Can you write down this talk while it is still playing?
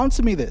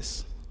Answer me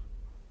this.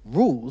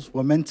 Rules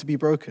were meant to be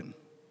broken,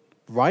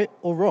 right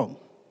or wrong?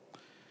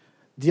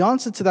 The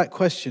answer to that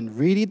question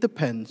really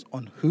depends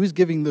on who's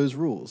giving those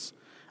rules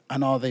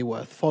and are they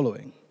worth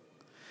following.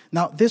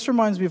 Now, this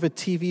reminds me of a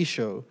TV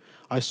show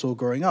I saw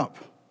growing up.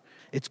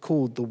 It's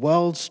called The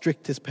World's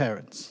Strictest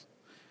Parents.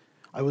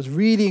 I was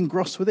really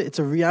engrossed with it. It's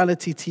a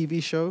reality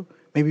TV show,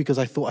 maybe because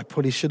I thought I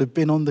probably should have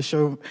been on the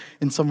show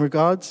in some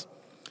regards.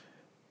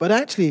 But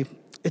actually,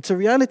 it's a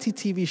reality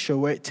TV show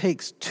where it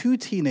takes two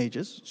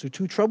teenagers, so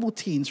two troubled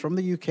teens from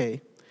the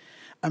UK,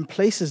 and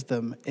places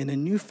them in a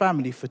new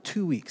family for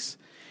 2 weeks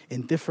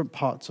in different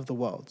parts of the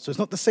world. So it's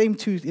not the same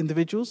two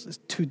individuals, it's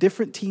two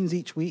different teens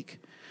each week.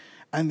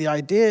 And the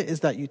idea is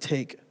that you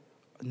take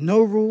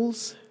no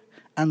rules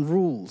and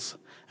rules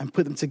and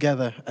put them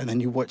together, and then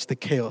you watch the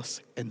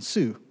chaos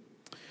ensue.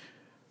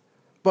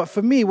 But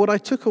for me, what I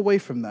took away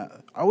from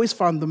that, I always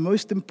found the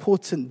most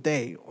important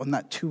day on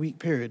that 2-week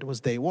period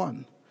was day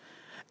one.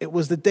 It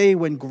was the day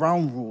when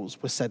ground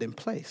rules were set in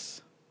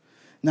place.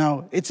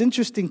 Now, it's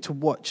interesting to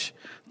watch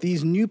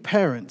these new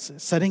parents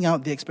setting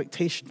out the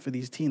expectation for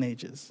these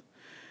teenagers.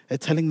 They're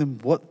telling them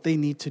what they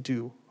need to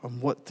do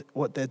and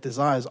what their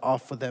desires are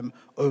for them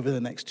over the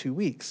next 2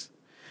 weeks.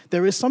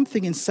 There is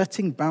something in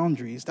setting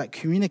boundaries that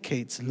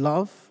communicates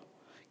love,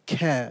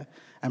 care,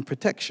 and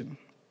protection.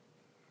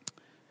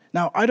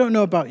 Now, I don't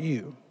know about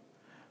you,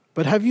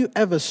 but have you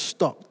ever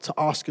stopped to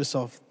ask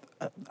yourself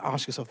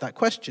that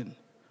question?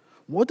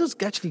 What does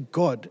actually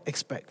God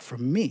expect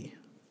from me?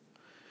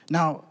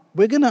 Now,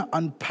 we're going to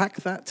unpack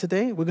that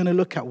today. We're going to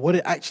look at what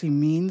it actually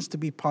means to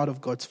be part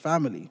of God's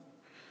family.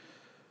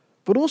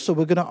 But also,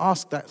 we're going to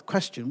ask that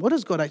question, what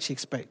does God actually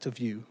expect of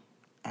you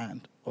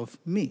and of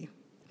me?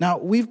 Now,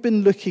 we've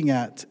been looking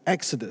at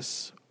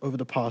Exodus over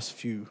the past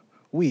few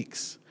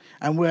weeks.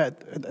 And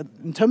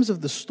in terms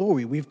of the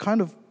story, we've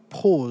kind of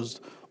paused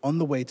on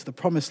the way to the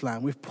promised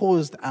land. We've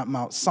paused at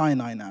Mount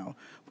Sinai now.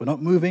 We're not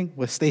moving,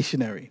 we're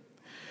stationary.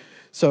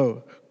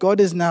 So God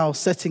is now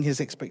setting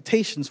his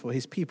expectations for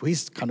his people.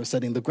 He's kind of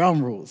setting the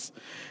ground rules.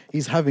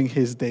 He's having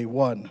his day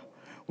one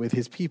with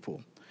his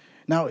people.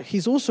 Now,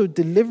 he's also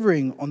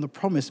delivering on the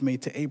promise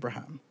made to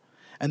Abraham,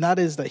 and that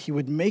is that he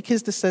would make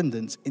his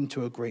descendants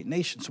into a great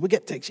nation. So we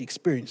get to actually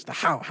experience the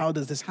how. How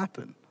does this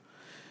happen?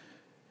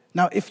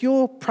 Now, if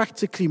you're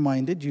practically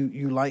minded,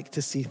 you like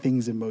to see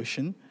things in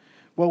motion,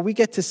 well, we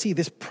get to see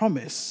this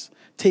promise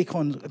take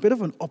on a bit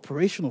of an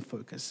operational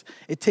focus.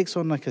 It takes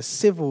on like a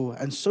civil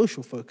and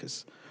social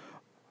focus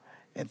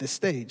at this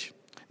stage.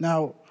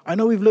 Now, I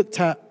know we've looked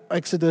at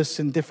Exodus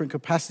in different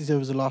capacities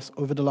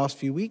over the last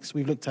few weeks.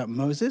 We've looked at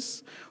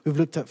Moses, we've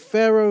looked at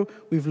Pharaoh,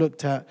 we've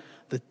looked at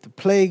the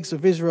plagues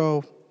of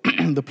Israel,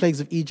 the plagues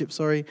of Egypt,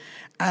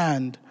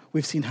 and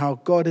we've seen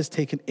how God has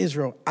taken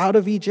Israel out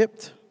of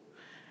Egypt,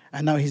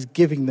 and now he's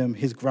giving them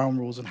his ground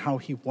rules on how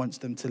he wants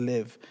them to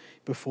live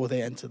before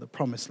they enter the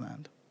promised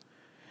land.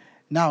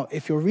 Now,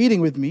 if you're reading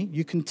with me,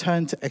 you can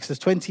turn to Exodus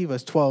 20,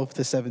 verse 12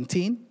 to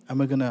 17, and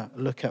we're going to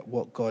look at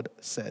what God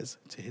says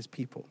to his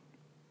people.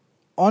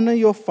 Honor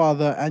your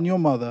father and your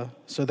mother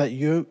so that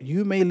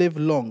you may live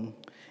long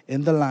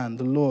in the land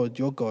the Lord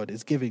your God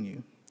is giving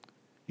you.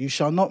 You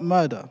shall not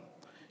murder.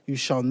 You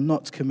shall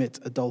not commit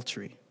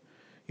adultery.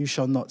 You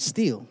shall not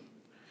steal.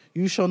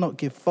 You shall not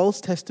give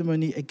false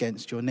testimony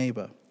against your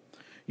neighbor.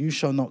 You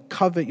shall not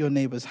covet your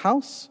neighbor's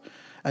house,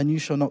 and you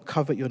shall not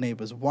covet your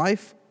neighbor's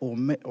wife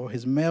or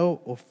his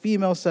male or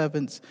female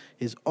servants,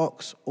 his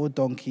ox or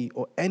donkey,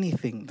 or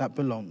anything that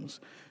belongs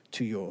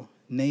to your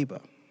neighbor.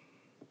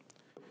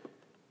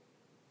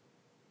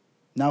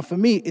 Now, for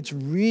me, it's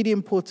really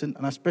important,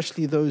 and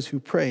especially those who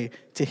pray,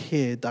 to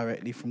hear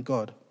directly from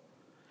God.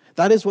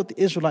 That is what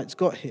the Israelites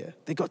got here.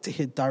 They got to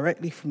hear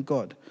directly from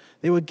God.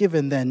 They were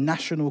given their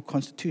national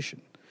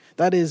constitution.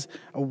 That is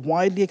a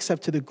widely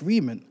accepted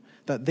agreement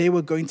that they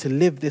were going to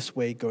live this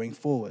way going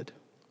forward.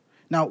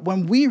 Now,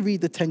 when we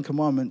read the Ten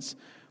Commandments,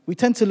 we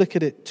tend to look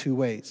at it two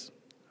ways.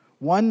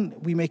 One,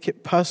 we make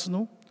it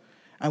personal,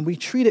 and we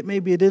treat it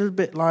maybe a little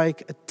bit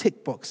like a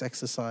tick box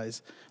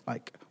exercise.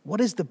 Like, what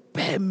is the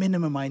bare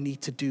minimum I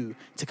need to do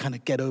to kind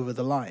of get over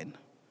the line?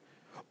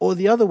 Or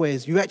the other way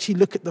is you actually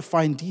look at the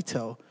fine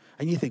detail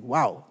and you think,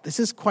 wow, this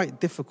is quite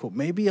difficult.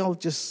 Maybe I'll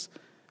just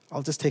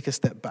take a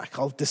step back.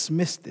 I'll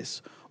dismiss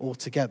this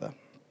altogether.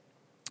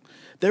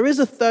 There is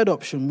a third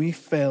option we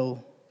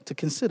fail to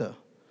consider.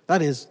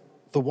 That is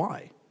the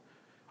why.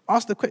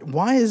 Ask the question,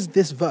 why is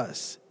this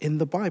verse in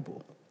the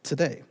Bible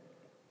today?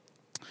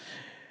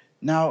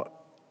 Now,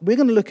 we're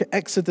going to look at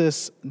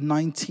Exodus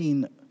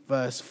 19,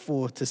 verse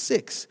 4 to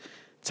 6,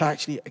 to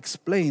actually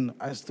explain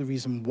as the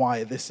reason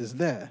why this is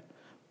there.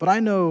 But I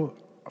know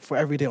for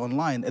Everyday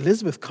Online,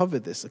 Elizabeth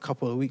covered this a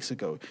couple of weeks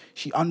ago.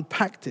 She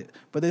unpacked it.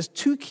 But there's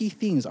two key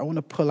themes I want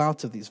to pull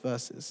out of these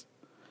verses.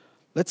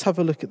 Let's have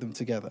a look at them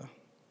together.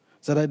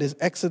 So that is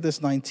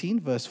Exodus 19,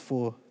 verse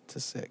 4 to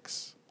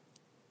 6.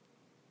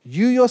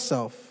 You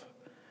yourself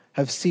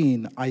have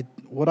seen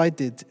what I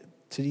did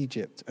to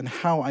Egypt and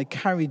how I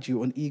carried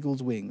you on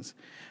eagle's wings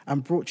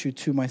and brought you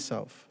to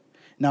myself.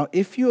 Now,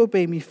 if you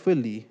obey me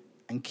fully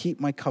and keep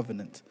my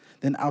covenant,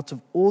 Then out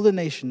of all the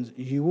nations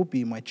you will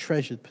be my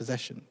treasured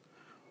possession.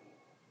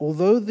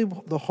 Although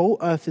the whole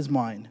earth is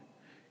mine,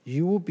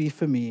 you will be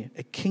for me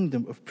a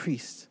kingdom of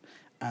priests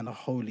and a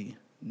holy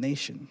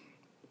nation."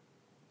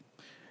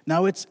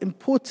 Now, it's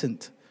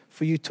important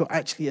for you to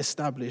actually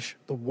establish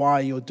the why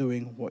you're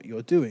doing what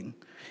you're doing.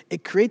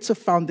 It creates a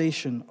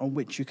foundation on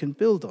which you can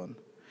build on.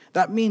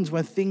 That means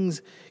when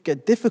things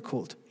get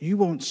difficult, you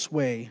won't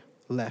sway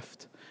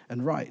left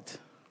and right.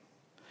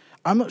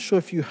 I'm not sure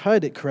if you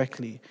heard it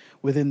correctly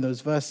within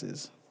those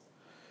verses,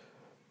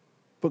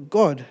 but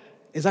God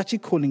is actually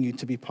calling you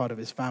to be part of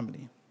his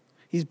family.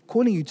 He's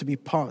calling you to be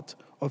part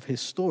of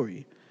his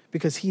story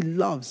because he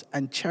loves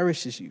and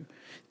cherishes you.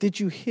 Did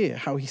you hear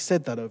how he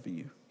said that over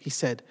you? He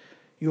said,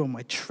 "You are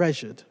my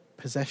treasured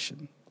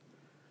possession."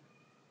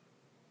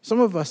 Some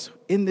of us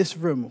in this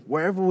room,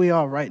 wherever we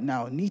are right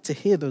now, need to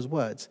hear those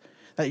words,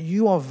 that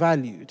you are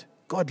valued.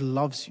 God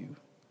loves you.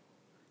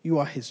 You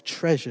are his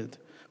treasured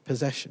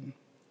possession.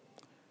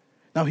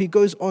 Now, he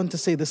goes on to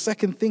say the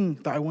second thing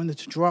that I wanted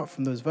to draw out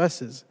from those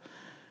verses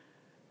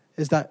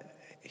is that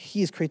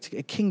he is creating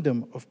a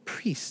kingdom of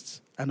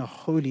priests and a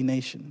holy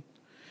nation.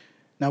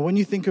 Now, when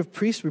you think of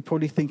priests, we're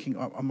probably thinking,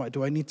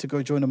 do I need to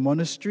go join a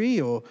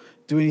monastery or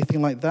do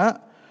anything like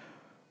that?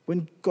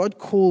 When God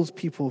calls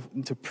people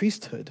into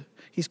priesthood,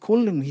 he's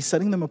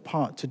setting them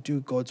apart to do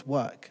God's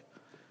work.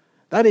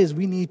 That is,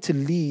 we need to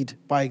lead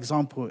by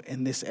example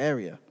in this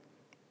area.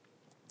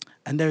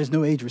 And there is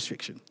no age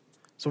restriction.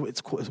 So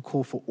it's a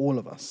call for all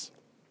of us.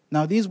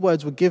 Now, these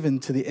words were given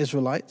to the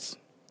Israelites,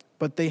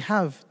 but they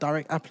have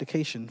direct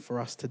application for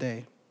us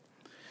today.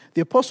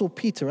 The Apostle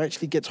Peter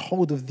actually gets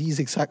hold of these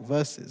exact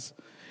verses.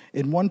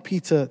 In 1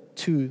 Peter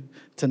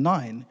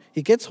 2-9,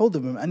 he gets hold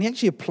of them and he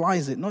actually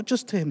applies it not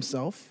just to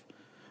himself,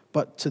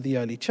 but to the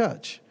early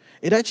church.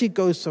 It actually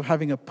goes from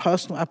having a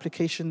personal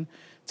application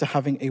to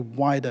having a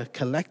wider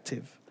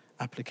collective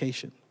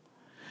application.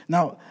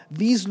 Now,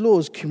 these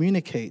laws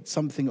communicate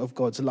something of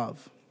God's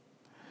love.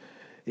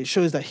 It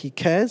shows that he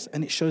cares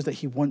and it shows that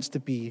he wants to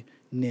be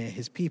near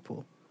his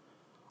people.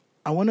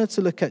 I wanted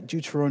to look at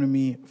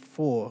Deuteronomy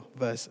 4,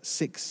 verse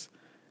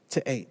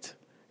 6-8,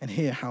 and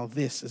hear how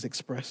this is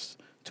expressed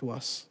to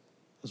us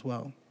as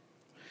well.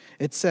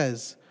 It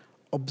says,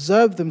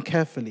 "Observe them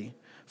carefully,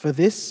 for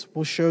this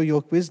will show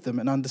your wisdom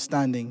and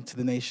understanding to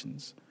the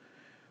nations,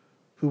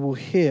 who will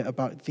hear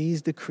about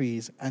these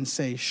decrees and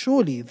say,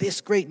 'Surely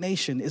this great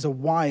nation is a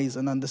wise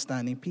and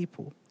understanding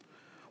people.'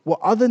 What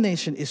other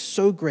nation is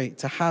so great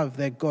to have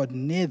their God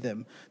near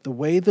them the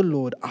way the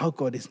Lord our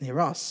God is near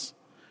us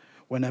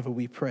whenever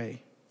we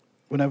pray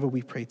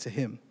to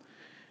him?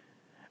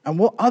 And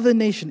what other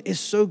nation is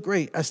so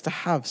great as to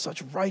have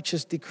such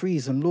righteous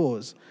decrees and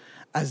laws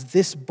as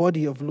this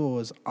body of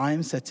laws I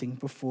am setting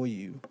before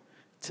you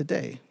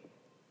today?"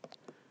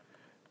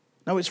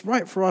 Now, it's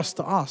right for us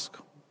to ask,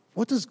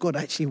 what does God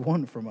actually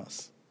want from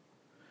us?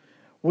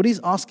 What he's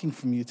asking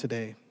from you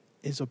today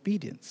is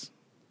obedience.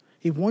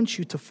 He wants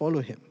you to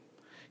follow him.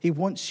 He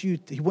wants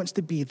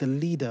to be the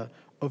leader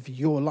of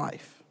your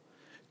life.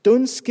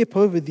 Don't skip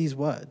over these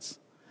words.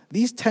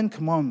 These 10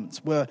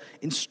 commandments were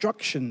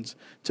instructions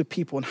to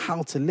people on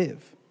how to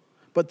live.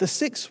 But the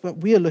 6 that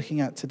we are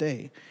looking at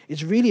today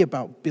is really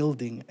about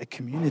building a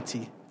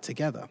community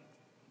together.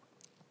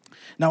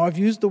 Now, I've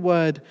used the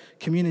word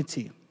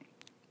community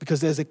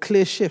because there's a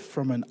clear shift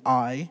from an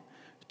I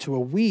to a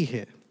we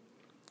here.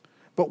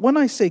 But when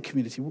I say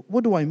community,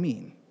 what do I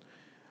mean?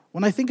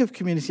 When I think of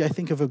community, I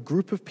think of a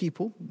group of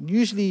people,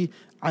 usually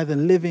either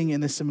living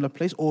in a similar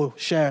place or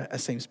share a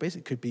same space.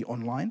 It could be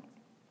online.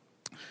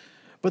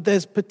 But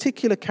there's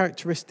particular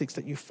characteristics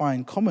that you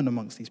find common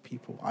amongst these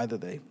people. Either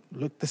they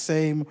look the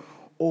same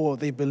or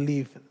they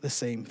believe the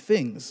same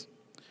things.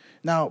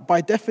 Now,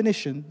 by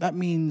definition, that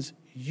means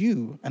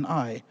you and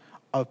I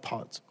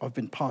have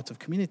been part of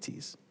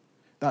communities.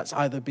 That's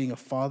either being a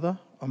father,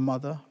 a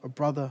mother, a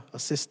brother, a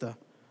sister.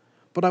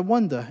 But I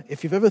wonder,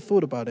 if you've ever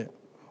thought about it,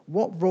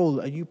 what role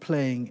are you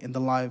playing in the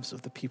lives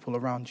of the people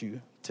around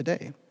you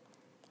today?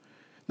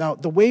 Now,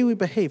 the way we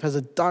behave has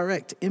a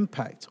direct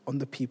impact on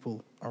the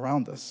people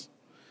around us.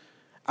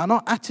 And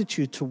our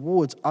attitude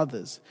towards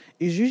others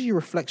is usually a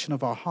reflection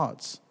of our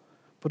hearts,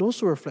 but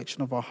also a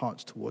reflection of our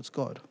hearts towards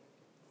God.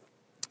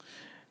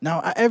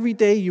 Now, every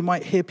day you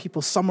might hear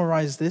people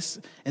summarize this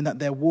in that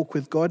their walk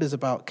with God is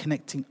about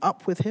connecting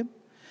up with him,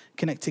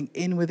 connecting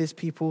in with his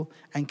people,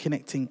 and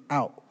connecting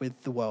out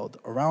with the world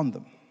around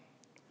them.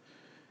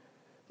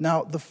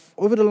 Now,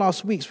 over the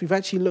last weeks, we've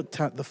actually looked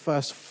at the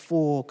first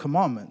 4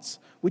 commandments,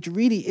 which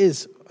really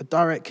is a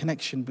direct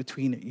connection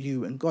between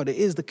you and God. It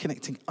is the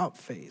connecting up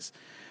phase.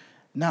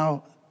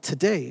 Now,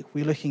 today,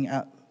 we're looking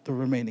at the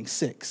remaining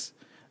 6.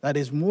 That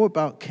is more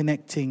about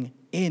connecting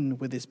in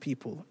with his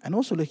people and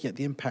also looking at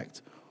the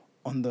impact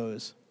on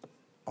those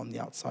on the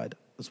outside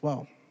as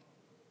well.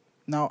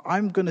 Now,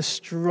 I'm going to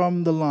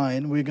strum the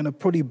line. We're going to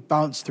probably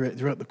bounce through it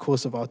throughout the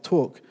course of our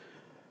talk.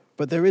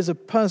 But there is a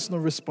personal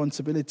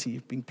responsibility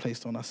being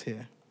placed on us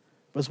here,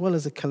 as well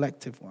as a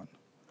collective one.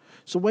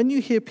 So when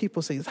you hear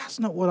people say, "That's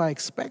not what I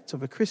expect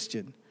of a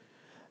Christian,"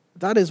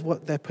 that is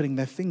what they're putting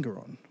their finger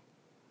on.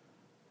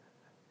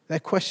 They're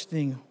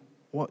questioning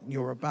what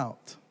you're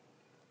about.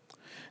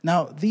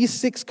 Now, these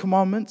 6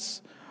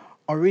 commandments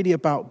are really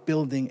about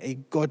building a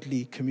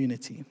godly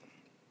community.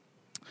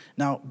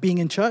 Now, being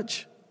in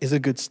church is a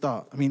good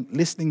start. I mean,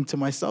 listening to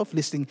myself,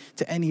 listening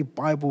to any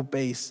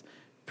Bible-based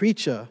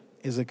preacher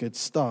is a good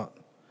start.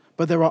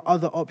 But there are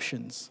other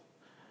options.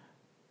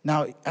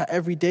 Now,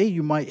 every day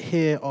you might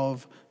hear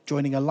of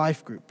joining a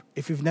life group.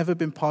 If you've never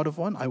been part of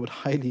one, I would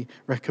highly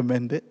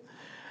recommend it.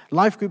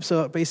 Life groups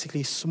are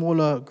basically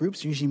smaller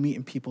groups, usually meet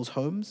in people's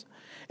homes.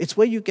 It's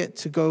where you get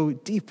to go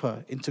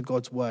deeper into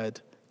God's word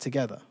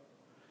together.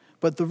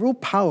 But the real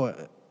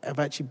power of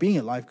actually being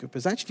a life group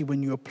is actually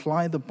when you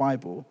apply the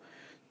Bible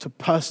to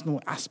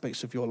personal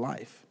aspects of your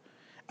life.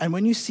 And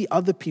when you see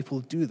other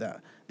people do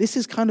that, this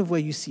is kind of where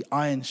you see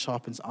iron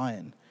sharpens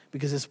iron,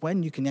 because it's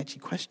when you can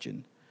actually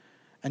question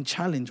and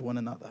challenge one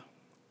another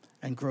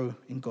and grow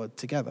in God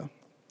together.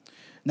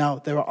 Now,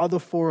 there are other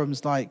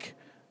forums like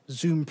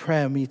Zoom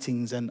prayer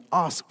meetings and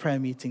Ask prayer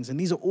meetings, and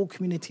these are all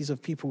communities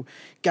of people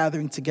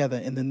gathering together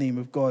in the name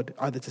of God,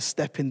 either to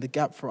step in the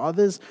gap for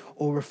others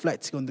or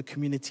reflecting on the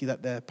community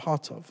that they're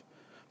part of.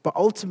 But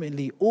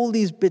ultimately, all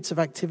these bits of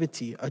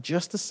activity are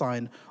just a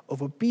sign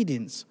of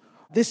obedience.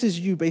 This is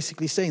you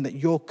basically saying that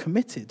you're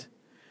committed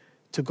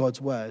to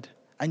God's word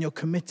and you're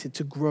committed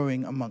to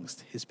growing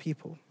amongst his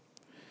people.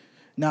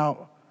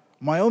 Now,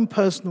 my own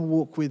personal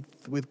walk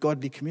with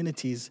godly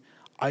communities,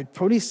 I'd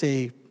probably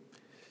say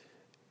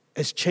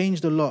has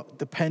changed a lot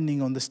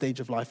depending on the stage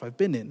of life I've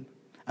been in.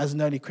 As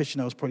an early Christian,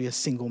 I was probably a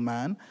single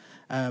man.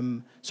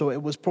 So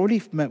it was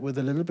probably met with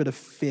a little bit of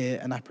fear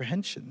and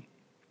apprehension.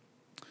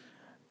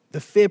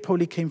 The fear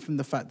probably came from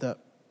the fact that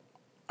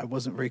I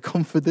wasn't very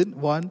confident,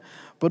 one,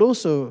 but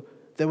also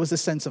there was a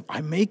sense of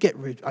I may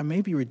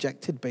be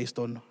rejected based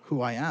on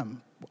who I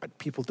am.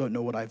 People don't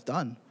know what I've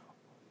done.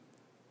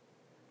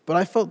 But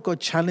I felt God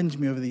challenged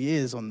me over the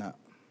years on that.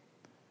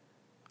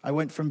 I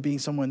went from being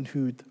someone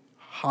who'd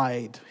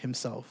hide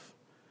himself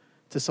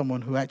to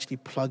someone who actually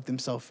plugged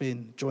himself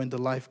in, joined a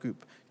life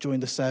group,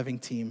 joined a serving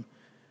team,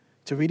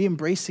 to really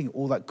embracing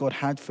all that God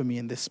had for me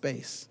in this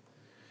space.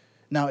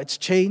 Now, it's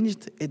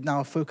changed. It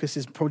now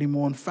focuses probably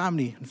more on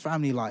family and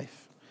family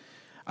life.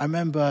 I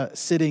remember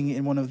sitting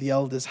in one of the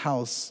elders'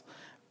 house.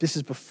 This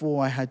is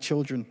before I had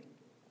children,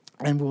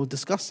 and we were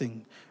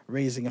discussing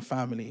raising a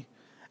family.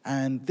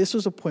 And this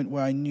was a point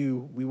where I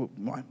knew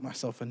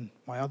myself and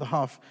my other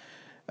half,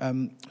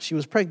 she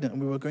was pregnant,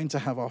 and we were going to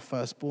have our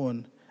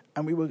firstborn,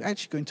 and we were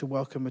actually going to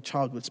welcome a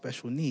child with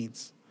special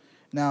needs.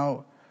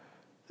 Now,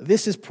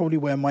 this is probably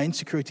where my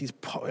insecurities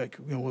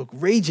were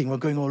raging, were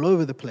going all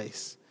over the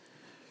place.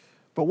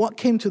 But what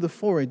came to the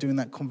fore during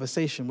that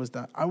conversation was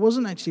that I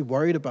wasn't actually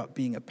worried about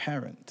being a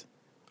parent.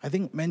 I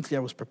think mentally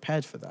I was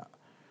prepared for that.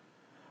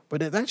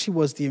 But it actually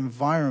was the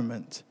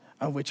environment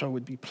in which I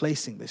would be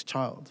placing this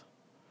child.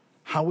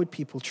 How would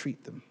people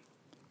treat them?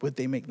 Would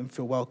they make them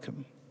feel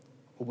welcome?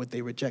 Or would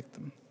they reject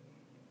them?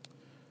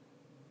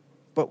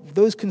 But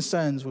those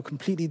concerns were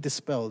completely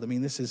dispelled. I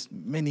mean, this is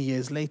many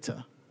years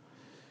later.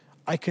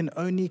 I can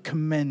only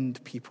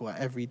commend people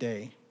every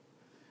day,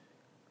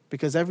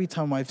 because every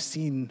time I've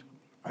seen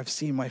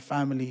my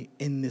family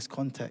in this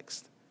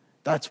context.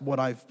 That's what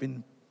I've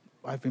been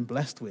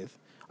blessed with.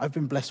 I've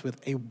been blessed with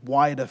a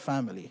wider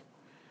family.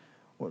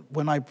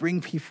 When I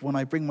bring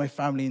my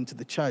family into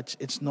the church,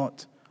 it's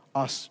not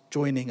us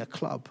joining a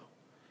club.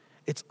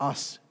 It's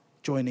us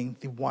joining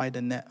the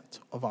wider net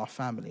of our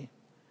family.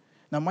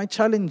 Now, my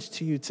challenge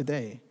to you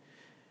today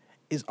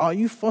is, are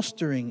you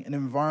fostering an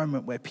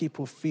environment where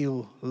people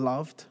feel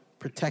loved,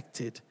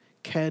 protected,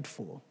 cared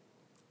for?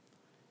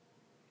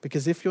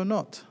 Because if you're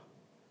not,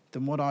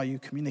 then what are you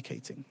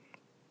communicating?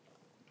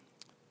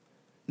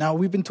 Now,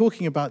 we've been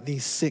talking about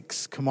these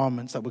 6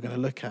 commandments that we're going to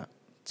look at.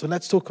 So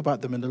let's talk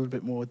about them in a little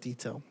bit more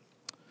detail.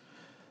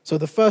 So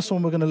the first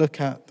one we're going to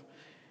look at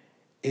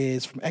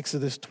is from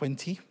Exodus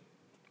 20,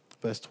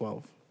 verse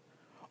 12.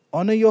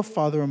 Honor your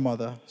father and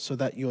mother so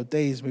that your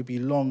days may be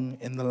long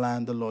in the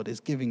land the Lord is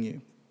giving you.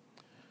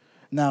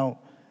 Now,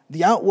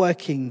 the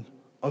outworking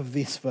of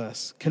this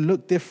verse can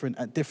look different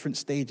at different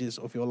stages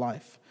of your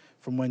life,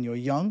 from when you're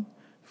young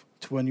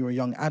to when you're a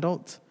young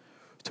adult,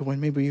 to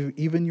when maybe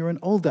even you're an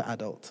older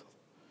adult.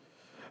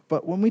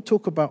 But when we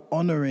talk about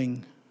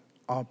honoring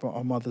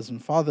our mothers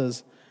and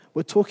fathers,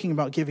 we're talking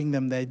about giving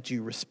them their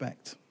due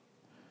respect.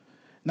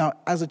 Now,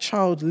 as a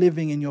child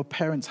living in your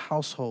parents'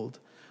 household,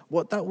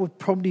 what that would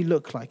probably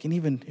look like, and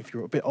even if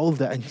you're a bit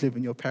older and you live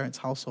in your parents'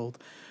 household,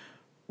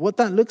 what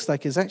that looks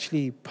like is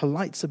actually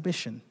polite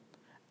submission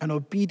and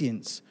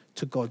obedience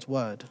to God's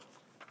word.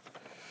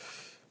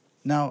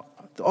 Now,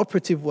 the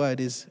operative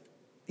word is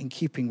in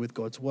keeping with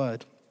God's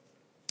word.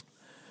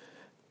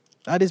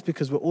 That is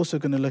because we're also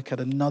going to look at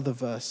another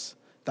verse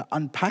that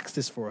unpacks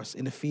this for us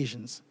in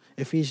Ephesians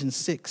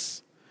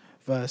 6,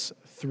 verse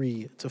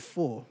 3 to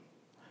 4.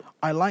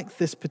 I like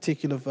this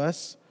particular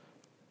verse,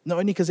 not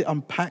only because it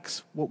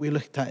unpacks what we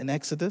looked at in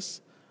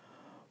Exodus,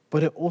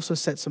 but it also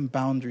sets some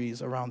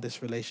boundaries around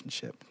this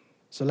relationship.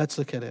 So let's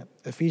look at it.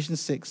 Ephesians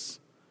 6,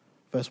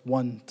 verse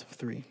 1 to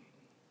 3.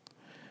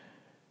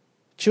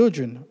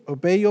 Children,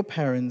 obey your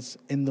parents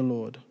in the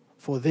Lord,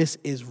 for this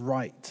is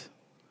right.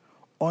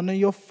 Honor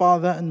your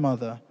father and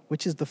mother,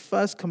 which is the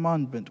first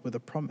commandment with a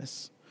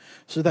promise,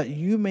 so that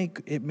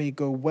it may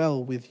go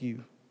well with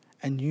you,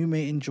 and you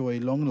may enjoy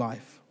long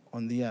life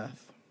on the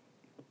earth.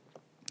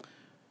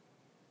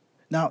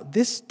 Now,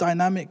 this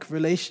dynamic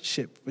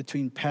relationship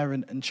between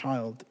parent and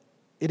child,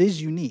 it is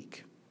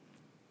unique.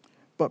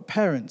 But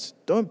parents,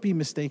 don't be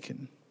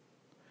mistaken.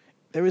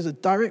 There is a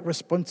direct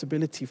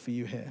responsibility for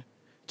you here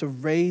to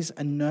raise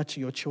and nurture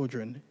your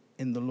children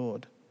in the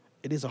Lord.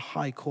 It is a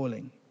high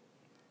calling.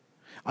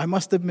 I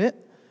must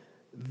admit,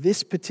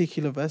 this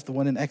particular verse, the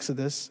one in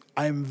Exodus,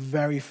 I am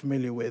very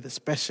familiar with,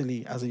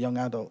 especially as a young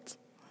adult.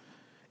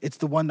 It's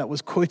the one that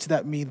was quoted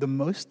at me the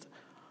most.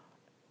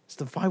 It's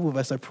the Bible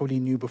verse I probably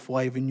knew before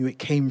I even knew it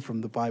came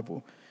from the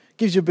Bible.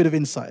 Gives you a bit of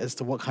insight as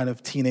to what kind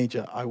of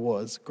teenager I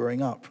was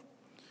growing up.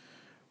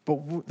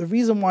 But the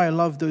reason why I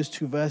love those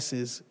two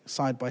verses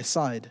side by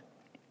side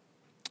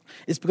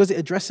is because it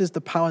addresses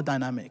the power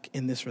dynamic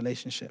in this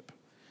relationship.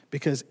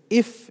 Because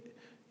if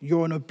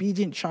you're an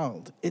obedient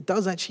child, it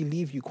does actually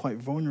leave you quite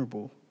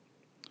vulnerable.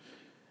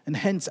 And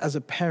hence, as a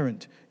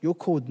parent, you're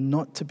called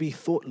not to be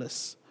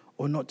thoughtless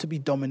or not to be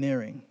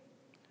domineering.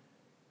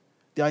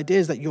 The idea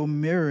is that you're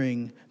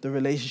mirroring the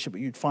relationship that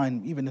you'd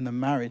find even in a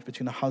marriage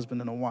between a husband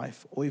and a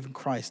wife, or even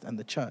Christ and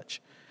the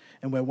church,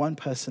 and where one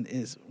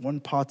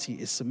party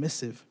is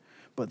submissive,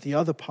 but the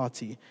other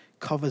party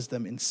covers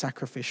them in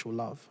sacrificial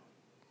love.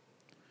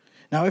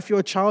 Now, if you're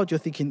a child, you're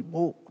thinking,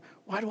 well,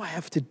 why do I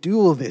have to do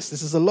all this?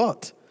 This is a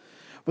lot.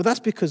 Well, that's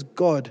because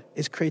God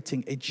is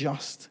creating a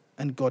just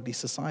and godly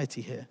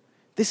society here.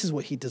 This is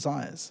what he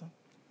desires.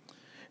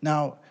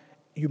 Now,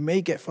 you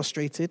may get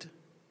frustrated,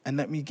 and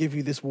let me give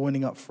you this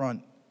warning up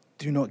front.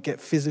 Do not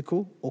get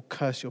physical or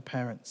curse your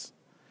parents.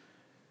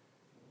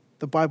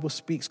 The Bible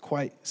speaks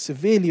quite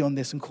severely on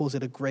this and calls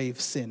it a grave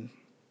sin.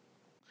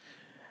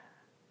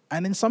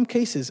 And in some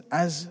cases,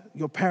 as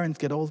your parents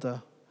get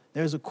older,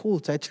 there is a call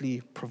to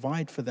actually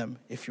provide for them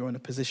if you're in a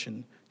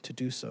position to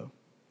do so.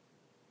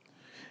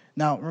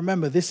 Now,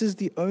 remember, this is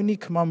the only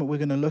commandment we're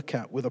going to look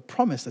at with a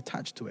promise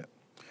attached to it.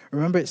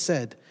 Remember, it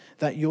said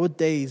that your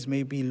days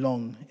may be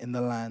long in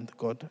the land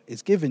God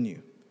is giving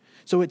you.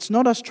 So it's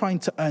not us trying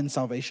to earn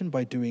salvation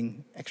by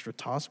doing extra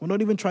tasks. We're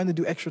not even trying to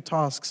do extra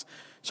tasks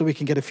so we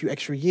can get a few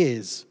extra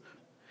years.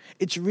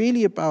 It's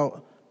really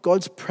about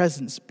God's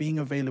presence being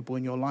available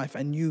in your life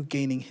and you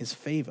gaining his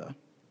favor.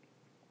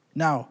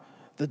 Now,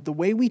 the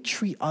way we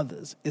treat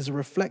others is a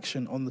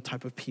reflection on the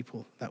type of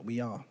people that we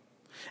are,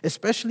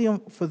 especially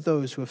for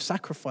those who have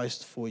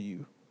sacrificed for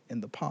you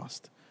in the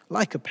past,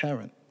 like a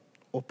parent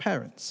or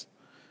parents.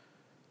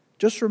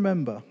 Just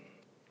remember,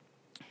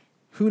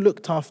 who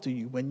looked after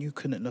you when you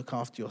couldn't look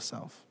after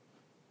yourself?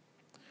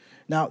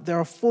 Now, there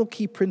are 4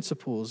 key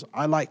principles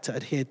I like to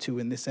adhere to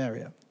in this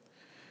area.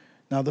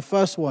 Now, the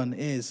first one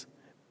is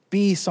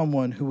be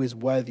someone who is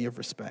worthy of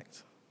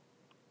respect.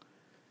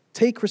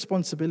 Take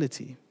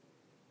responsibility.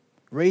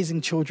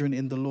 Raising children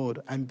in the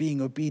Lord and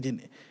being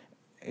obedient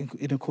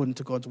in accordance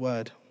to God's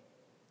word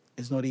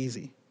is not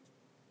easy.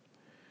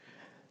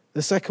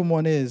 The second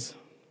one is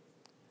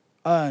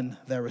earn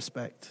their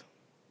respect.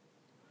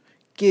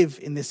 Give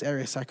in this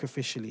area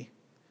sacrificially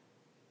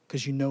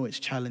because you know it's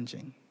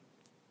challenging.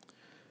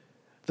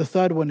 The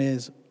third one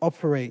is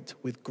operate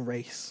with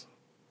grace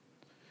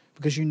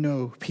because you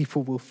know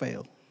people will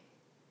fail.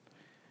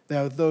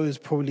 There are those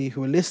probably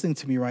who are listening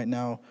to me right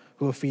now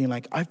who are feeling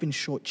like, I've been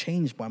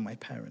shortchanged by my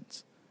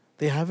parents.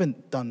 They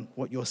haven't done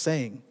what you're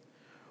saying.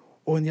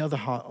 Or on the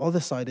other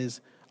side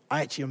is,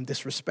 I actually am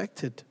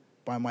disrespected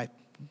by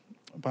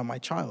my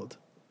child.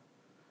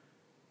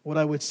 What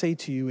I would say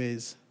to you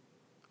is,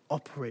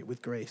 operate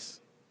with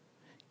grace.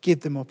 Give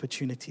them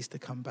opportunities to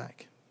come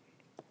back.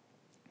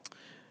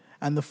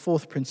 And the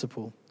fourth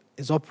principle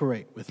is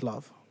operate with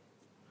love.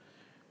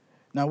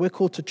 Now, we're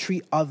called to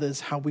treat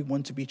others how we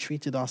want to be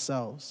treated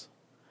ourselves.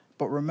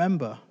 But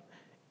remember,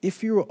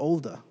 if you were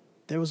older,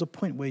 there was a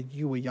point where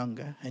you were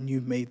younger and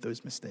you made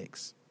those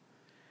mistakes.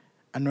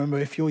 And remember,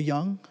 if you're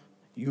young,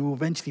 you will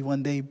eventually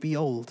one day be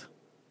old.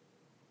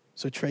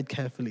 So tread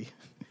carefully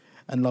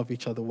and love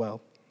each other well.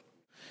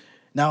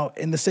 Now,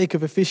 in the sake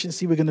of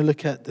efficiency, we're going to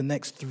look at the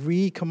next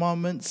 3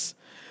 commandments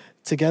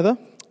together.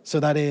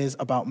 So that is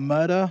about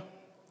murder,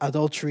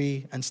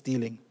 adultery, and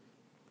stealing.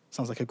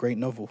 Sounds like a great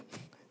novel.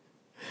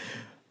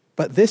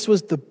 But this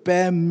was the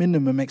bare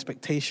minimum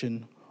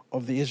expectation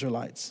of the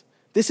Israelites.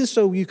 This is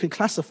so you could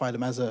classify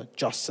them as a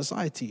just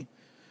society.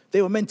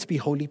 They were meant to be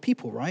holy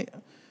people, right?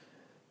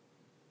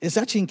 It's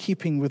actually in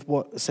keeping with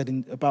what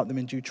said about them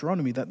in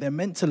Deuteronomy, that they're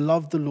meant to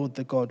love the Lord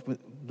their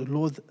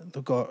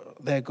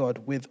God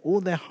with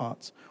all their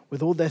hearts,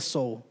 with all their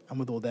soul, and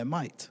with all their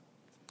might.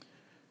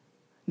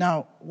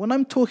 Now, when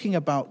I'm talking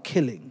about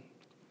killing,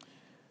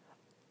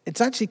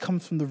 it actually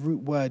comes from the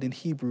root word in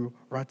Hebrew,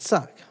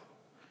 ratzak,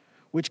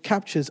 which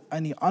captures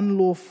any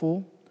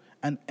unlawful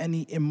and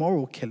any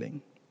immoral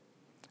killing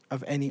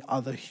of any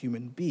other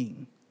human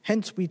being.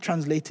 Hence, we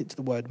translate it to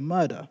the word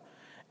murder.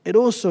 It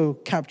also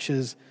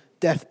captures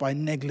death by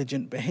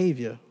negligent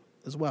behavior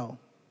as well.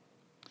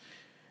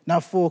 Now,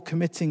 for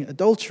committing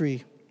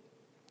adultery,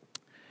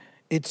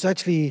 it's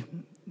actually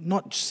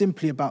not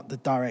simply about the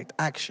direct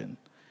action.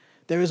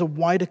 There is a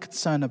wider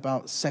concern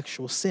about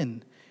sexual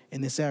sin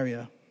in this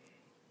area.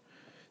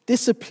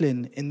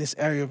 Discipline in this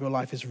area of your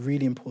life is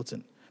really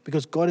important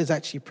because God is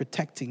actually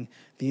protecting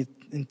the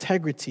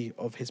integrity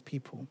of his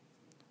people.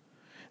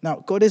 Now,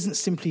 God isn't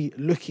simply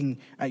looking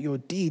at your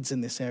deeds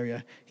in this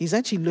area. He's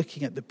actually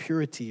looking at the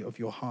purity of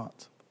your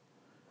heart.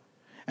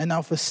 And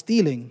now for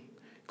stealing,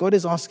 God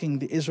is asking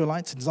the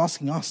Israelites, and is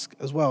asking us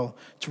as well,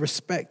 to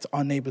respect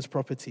our neighbor's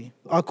property.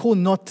 Our call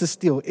not to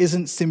steal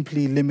isn't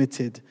simply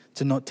limited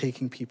to not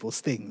taking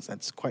people's things.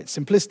 That's quite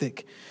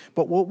simplistic.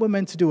 But what we're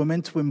meant to do, we're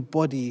meant to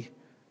embody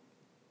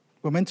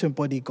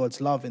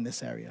God's love in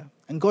this area.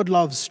 And God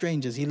loves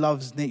strangers. He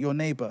loves your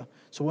neighbor.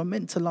 So we're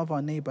meant to love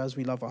our neighbor as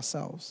we love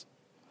ourselves.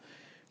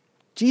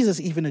 Jesus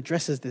even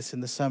addresses this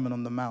in the Sermon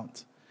on the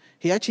Mount.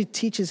 He actually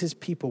teaches his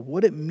people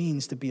what it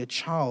means to be a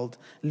child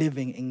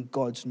living in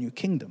God's new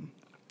kingdom.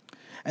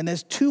 And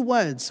there's two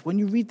words when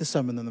you read the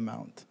Sermon on the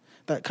Mount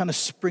that kind of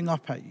spring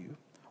up at you.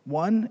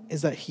 One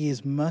is that he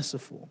is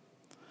merciful,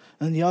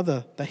 and the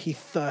other that he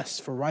thirsts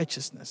for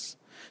righteousness.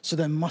 So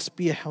there must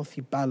be a healthy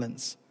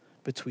balance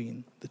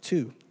between the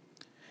two.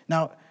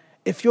 Now,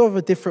 if you're of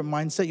a different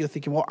mindset, you're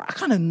thinking, well, I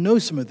kind of know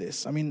some of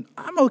this. I mean,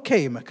 I'm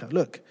okay, Emeka.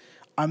 Look,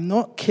 I'm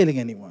not killing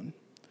anyone.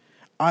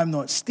 I'm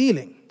not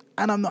stealing,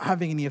 and I'm not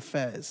having any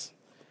affairs.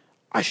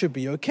 I should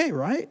be okay,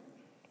 right?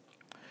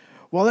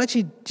 Well,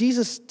 actually,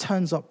 Jesus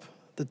turns up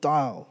the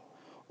dial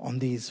on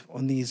these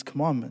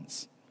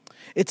commandments.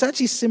 It's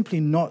actually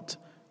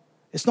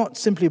it's not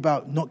simply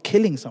about not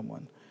killing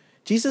someone.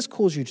 Jesus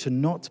calls you to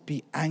not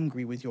be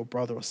angry with your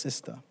brother or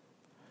sister.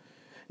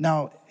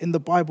 Now, in the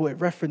Bible, it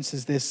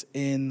references this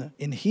in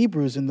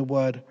Hebrews in the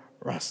word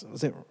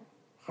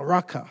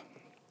haraka,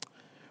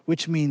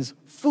 which means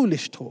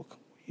foolish talk,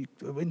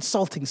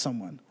 insulting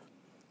someone.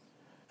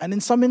 And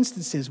in some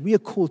instances, we are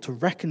called to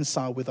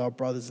reconcile with our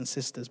brothers and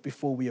sisters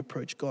before we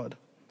approach God.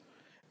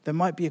 There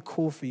might be a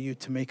call for you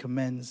to make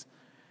amends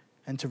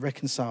and to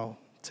reconcile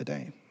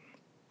today.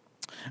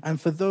 And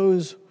for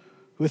those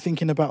who are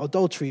thinking about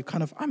adultery,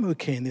 I'm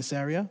okay in this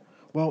area.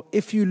 Well,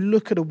 if you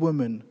look at a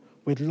woman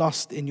with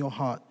lust in your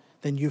heart,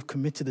 then you've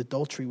committed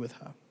adultery with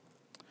her.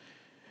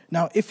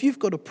 Now, if you've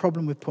got a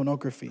problem with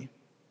pornography,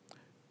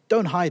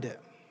 don't hide it.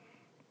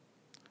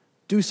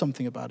 Do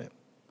something about it.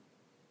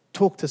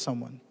 Talk to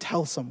someone.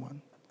 Tell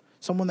someone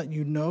that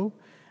you know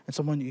and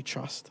someone you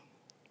trust.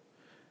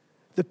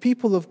 The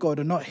people of God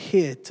are not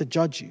here to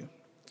judge you.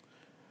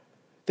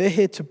 They're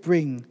here to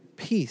bring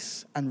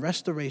peace and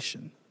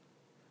restoration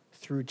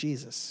through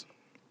Jesus.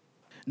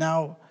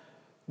 Now,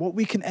 what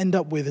we can end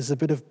up with is a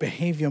bit of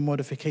behavior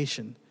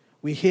modification.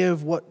 We hear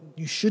of what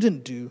you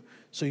shouldn't do,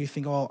 so you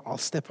think, oh, I'll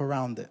step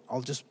around it.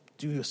 I'll just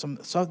do some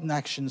certain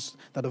actions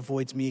that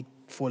avoids me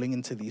falling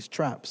into these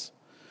traps.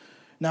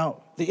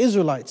 Now, the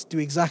Israelites do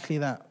exactly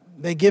that.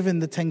 They're given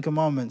the Ten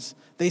Commandments.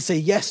 They say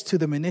yes to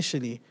them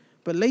initially,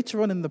 but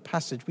later on in the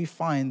passage, we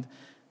find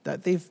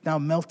that they've now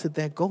melted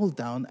their gold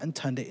down and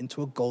turned it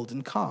into a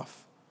golden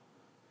calf.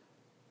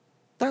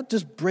 That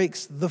just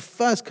breaks the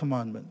first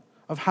commandment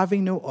of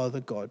having no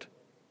other God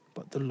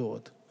but the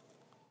Lord.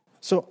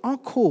 So our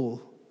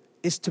call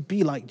is to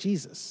be like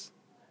Jesus,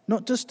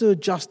 not just to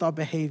adjust our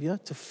behavior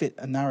to fit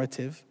a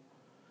narrative,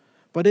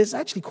 but it's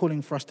actually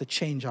calling for us to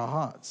change our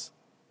hearts.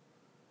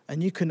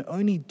 And you can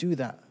only do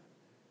that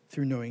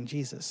through knowing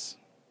Jesus.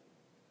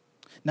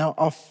 Now,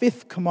 our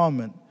fifth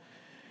commandment,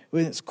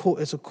 it's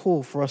a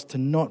call for us to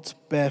not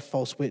bear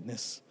false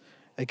witness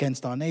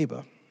against our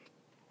neighbor.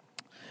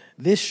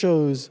 This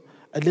shows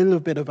a little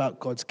bit about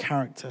God's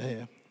character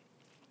here.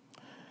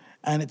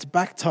 And it's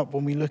backed up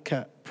when we look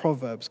at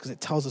Proverbs because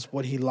it tells us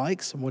what he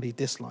likes and what he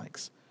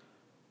dislikes.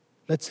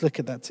 Let's look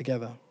at that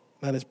together.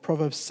 That is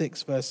Proverbs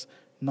 6, verse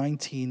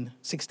 16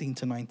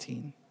 to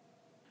 19.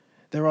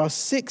 There are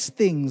 6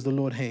 things the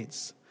Lord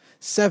hates,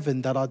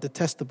 7 that are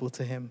detestable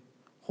to him: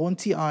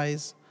 haughty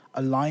eyes,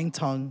 a lying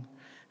tongue,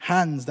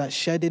 hands that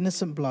shed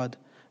innocent blood,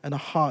 and a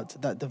heart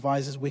that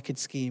devises wicked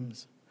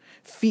schemes,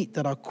 feet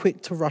that are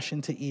quick to rush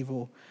into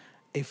evil,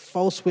 a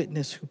false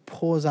witness who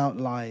pours out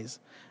lies,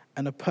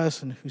 and a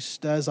person who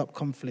stirs up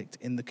conflict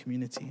in the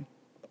community.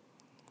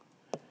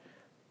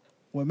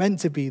 We're meant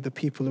to be the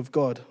people of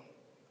God.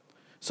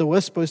 So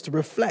we're supposed to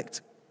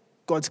reflect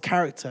God's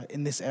character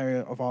in this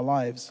area of our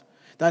lives.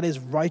 That is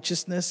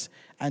righteousness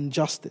and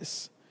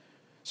justice.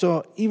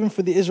 So even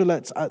for the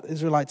Israelites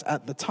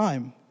at the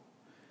time,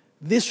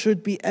 this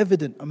should be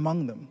evident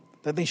among them,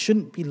 that they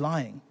shouldn't be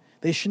lying.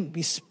 They shouldn't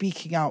be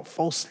speaking out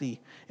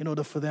falsely in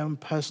order for their own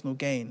personal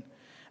gain.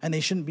 And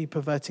they shouldn't be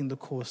perverting the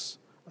course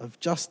of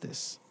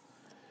justice.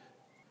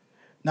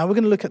 Now we're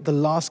going to look at the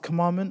last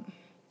commandment,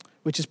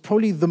 which is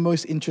probably the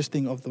most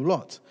interesting of the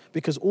lot,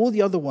 because all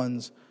the other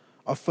ones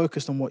are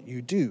focused on what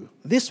you do.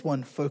 This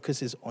one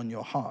focuses on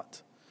your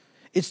heart.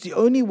 It's the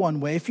only one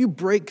where if you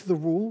break the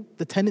rule,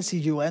 the tendency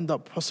you'll end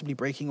up possibly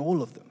breaking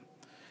all of them.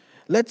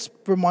 Let's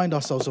remind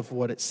ourselves of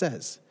what it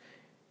says.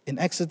 In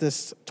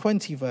Exodus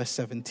 20, verse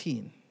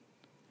 17,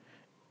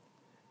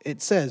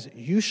 It says,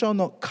 you shall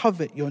not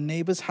covet your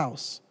neighbor's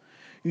house.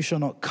 You shall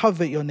not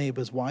covet your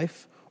neighbor's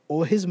wife,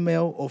 or his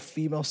male or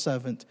female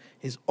servant,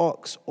 his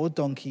ox or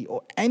donkey,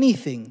 or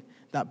anything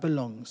that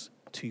belongs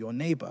to your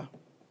neighbor.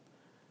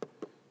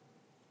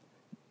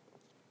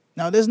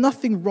 Now, there's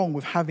nothing wrong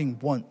with having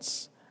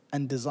wants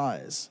and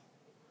desires,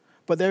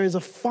 but there is a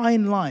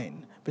fine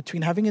line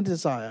between having a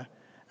desire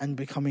and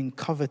becoming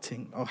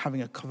coveting or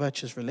having a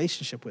covetous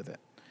relationship with it.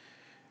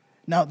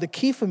 Now, the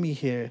key for me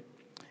here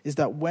is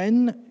that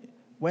when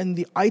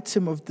the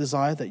item of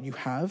desire that you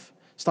have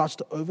starts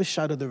to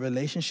overshadow the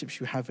relationships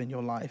you have in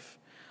your life,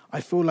 I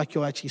feel like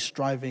you're actually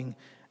striving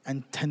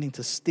and tending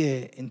to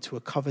steer into a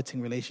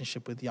coveting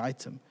relationship with the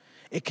item.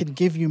 It can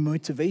give you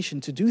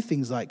motivation to do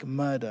things like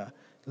murder,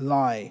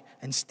 lie,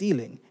 and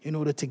stealing in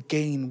order to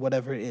gain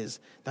whatever it is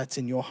that's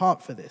in your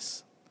heart for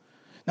this.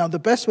 Now, the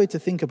best way to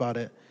think about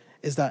it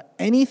is that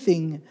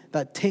anything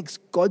that takes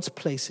God's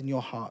place in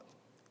your heart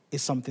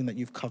is something that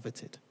you've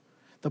coveted.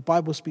 The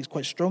Bible speaks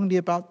quite strongly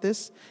about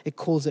this. It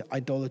calls it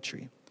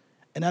idolatry.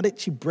 And that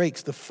actually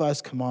breaks the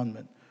first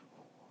commandment,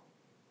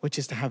 which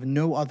is to have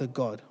no other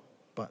God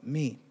but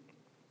me.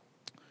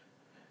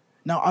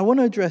 Now, I want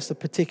to address a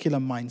particular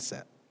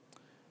mindset.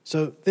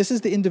 So this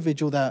is the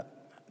individual that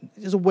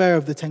is aware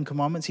of the 10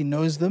 Commandments. He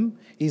knows them.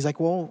 He's like,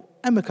 well,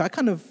 Emeka,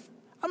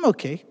 I'm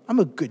okay. I'm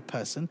a good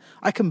person.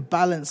 I can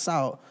balance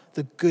out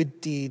the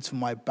good deeds from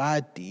my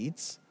bad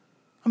deeds.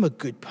 I'm a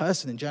good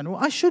person in general.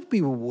 I should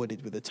be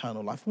rewarded with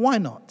eternal life. Why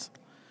not?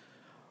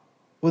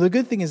 Well, the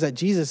good thing is that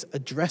Jesus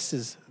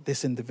addresses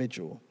this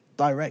individual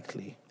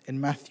directly in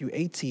Matthew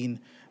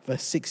 18,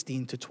 verse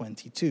 16 to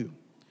 22.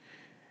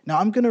 Now,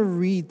 I'm going to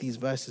read these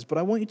verses, but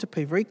I want you to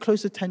pay very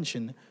close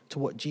attention to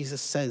what Jesus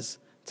says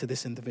to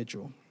this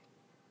individual.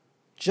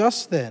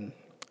 Just then,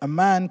 a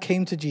man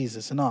came to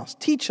Jesus and asked,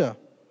 "Teacher,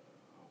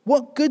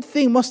 what good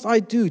thing must I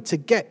do to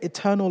get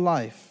eternal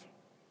life?"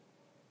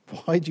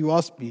 "Why do you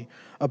ask me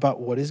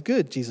about what is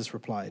good?" Jesus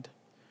replied.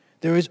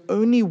 "There is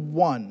only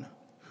one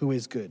who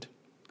is good.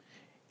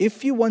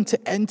 If you want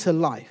to enter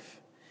life,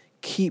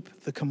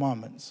 keep the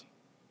commandments."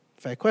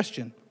 Fair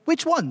question.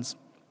 Which ones?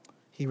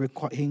 He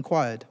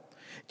inquired.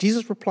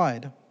 Jesus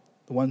replied,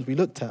 the ones we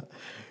looked at.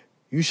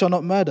 "You shall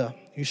not murder.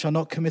 You shall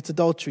not commit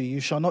adultery. You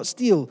shall not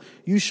steal.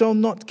 You shall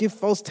not give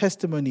false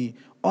testimony.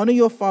 Honor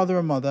your father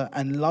and mother,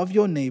 and love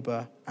your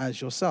neighbor as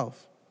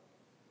yourself."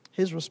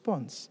 His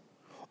response: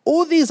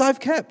 "All these I've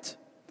kept."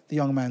 The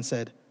young man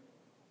said,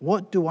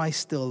 "What do I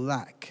still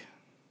lack?"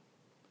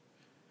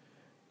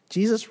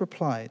 Jesus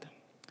replied,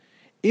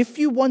 "If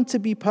you want to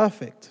be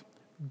perfect,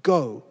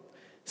 go,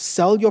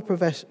 sell your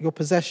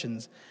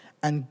possessions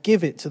and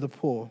give it to the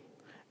poor,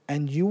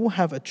 and you will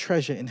have a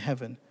treasure in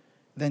heaven.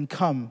 Then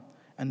come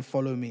and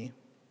follow me."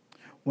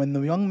 When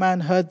the young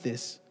man heard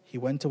this, he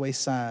went away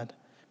sad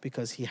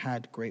because he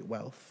had great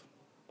wealth.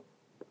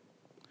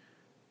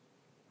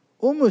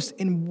 Almost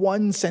in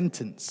one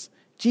sentence,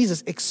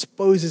 Jesus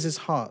exposes his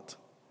heart.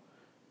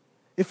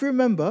 If you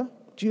remember,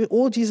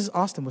 all Jesus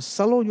asked him was,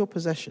 "Sell all your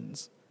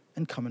possessions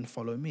and come and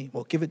follow me."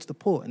 Well, give it to the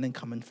poor and then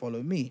come and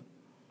follow me.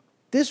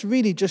 This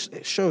really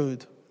just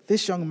showed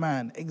this young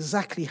man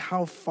exactly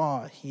how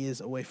far he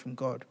is away from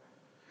God.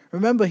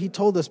 Remember, he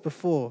told us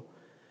before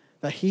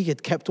that he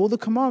had kept all the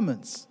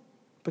commandments.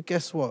 But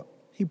guess what?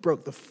 He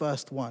broke the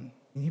first one.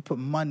 And he put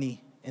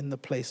money in the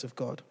place of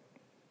God.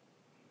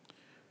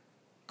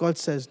 God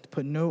says,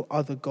 "Put no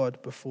other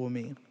God before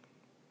me."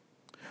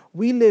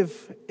 We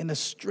live in a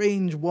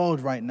strange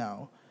world right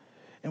now,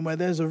 and where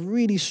there's a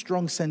really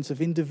strong sense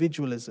of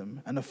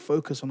individualism and a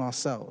focus on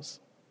ourselves.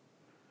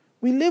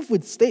 We live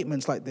with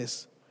statements like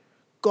this: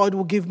 "God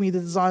will give me the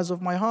desires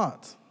of my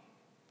heart."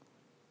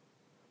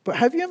 But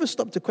have you ever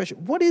stopped to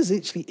question, what is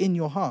actually in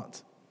your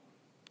heart?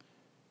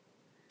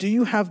 Do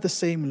you have the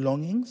same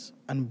longings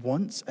and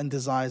wants and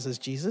desires as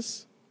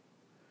Jesus?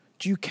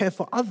 Do you care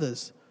for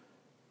others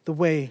the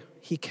way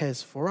he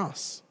cares for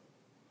us?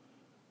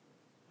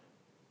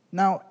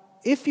 Now,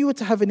 if you were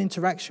to have an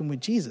interaction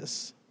with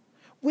Jesus,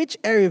 which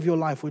area of your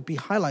life would be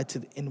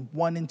highlighted in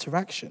one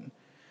interaction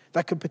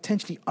that could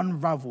potentially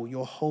unravel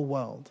your whole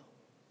world?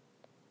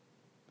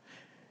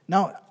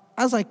 Now,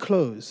 as I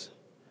close,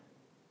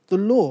 the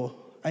law,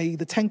 i.e.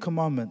 the 10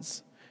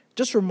 Commandments,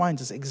 just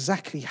reminds us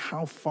exactly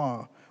how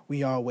far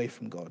we are away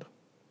from God.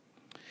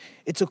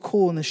 It's a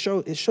call, and it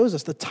shows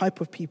us the type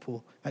of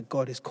people that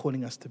God is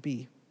calling us to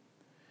be.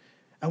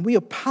 And we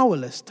are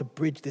powerless to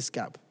bridge this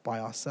gap by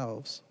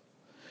ourselves.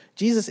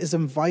 Jesus is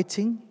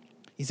inviting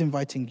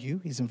you,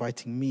 he's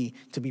inviting me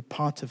to be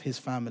part of his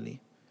family,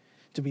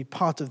 to be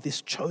part of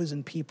this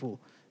chosen people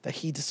that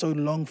he so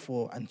longs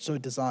for and so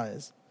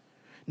desires.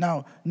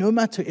 Now, no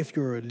matter if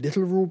you're a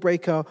little rule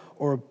breaker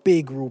or a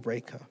big rule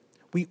breaker,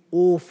 we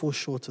all fall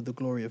short of the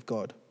glory of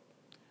God.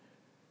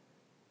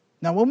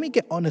 Now, when we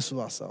get honest with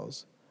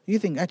ourselves, you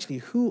think, actually,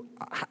 who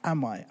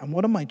am I and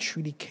what am I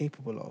truly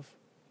capable of?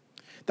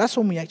 That's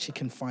when we actually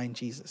can find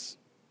Jesus.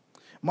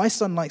 My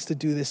son likes to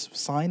do this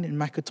sign in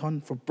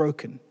Makaton for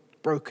broken,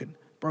 broken,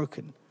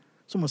 broken.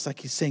 It's almost like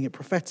he's saying it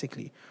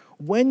prophetically.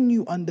 When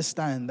you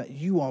understand that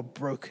you are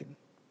broken,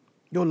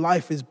 your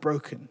life is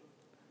broken,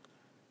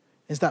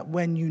 is that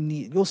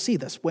you'll see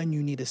that's when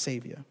you need a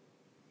Savior.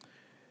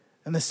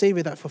 And the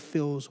Savior that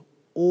fulfills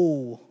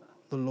all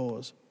the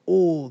laws,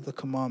 all the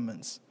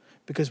commandments.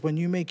 Because when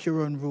you make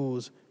your own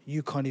rules,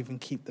 you can't even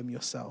keep them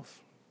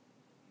yourself.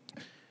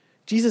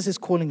 Jesus is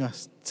calling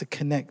us to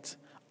connect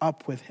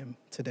up with him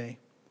today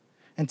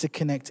and to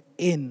connect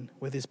in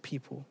with his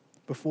people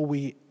before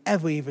we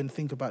ever even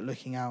think about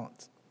looking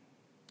out.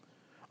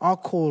 Our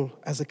call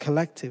as a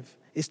collective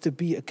is to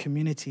be a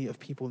community of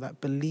people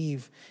that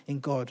believe in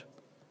God.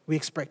 We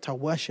expect our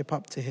worship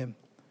up to him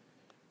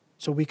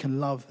so we can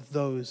love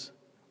those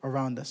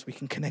around us. We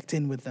can connect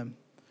in with them.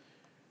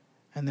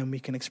 And then we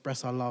can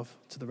express our love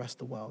to the rest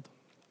of the world.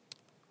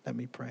 Let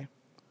me pray.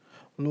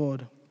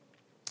 Lord,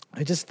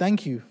 I just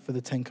thank you for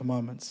the 10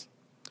 Commandments.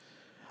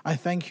 I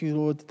thank you,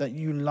 Lord, that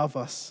you love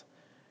us,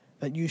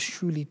 that you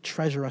truly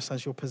treasure us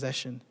as your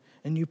possession,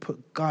 and you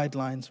put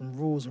guidelines and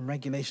rules and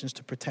regulations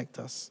to protect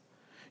us.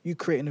 You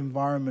create an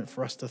environment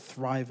for us to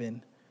thrive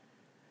in,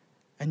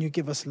 and you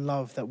give us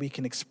love that we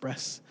can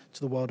express to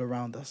the world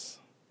around us.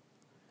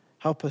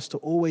 Help us to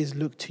always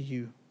look to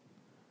you,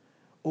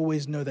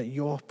 always know that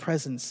your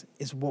presence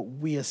is what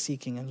we are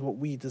seeking and what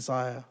we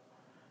desire.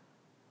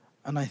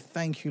 And I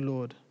thank you,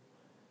 Lord,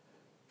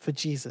 for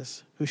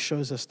Jesus, who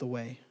shows us the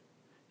way.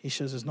 He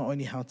shows us not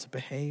only how to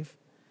behave,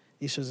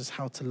 he shows us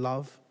how to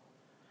love,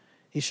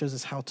 he shows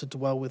us how to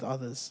dwell with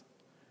others,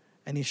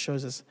 and he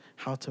shows us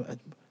how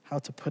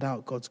to put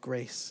out God's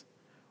grace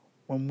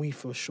when we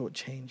feel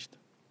shortchanged.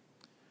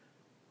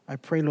 I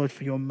pray, Lord,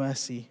 for your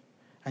mercy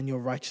and your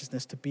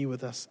righteousness to be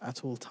with us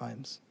at all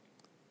times.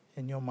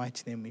 In your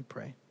mighty name we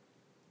pray.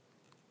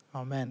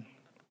 Amen.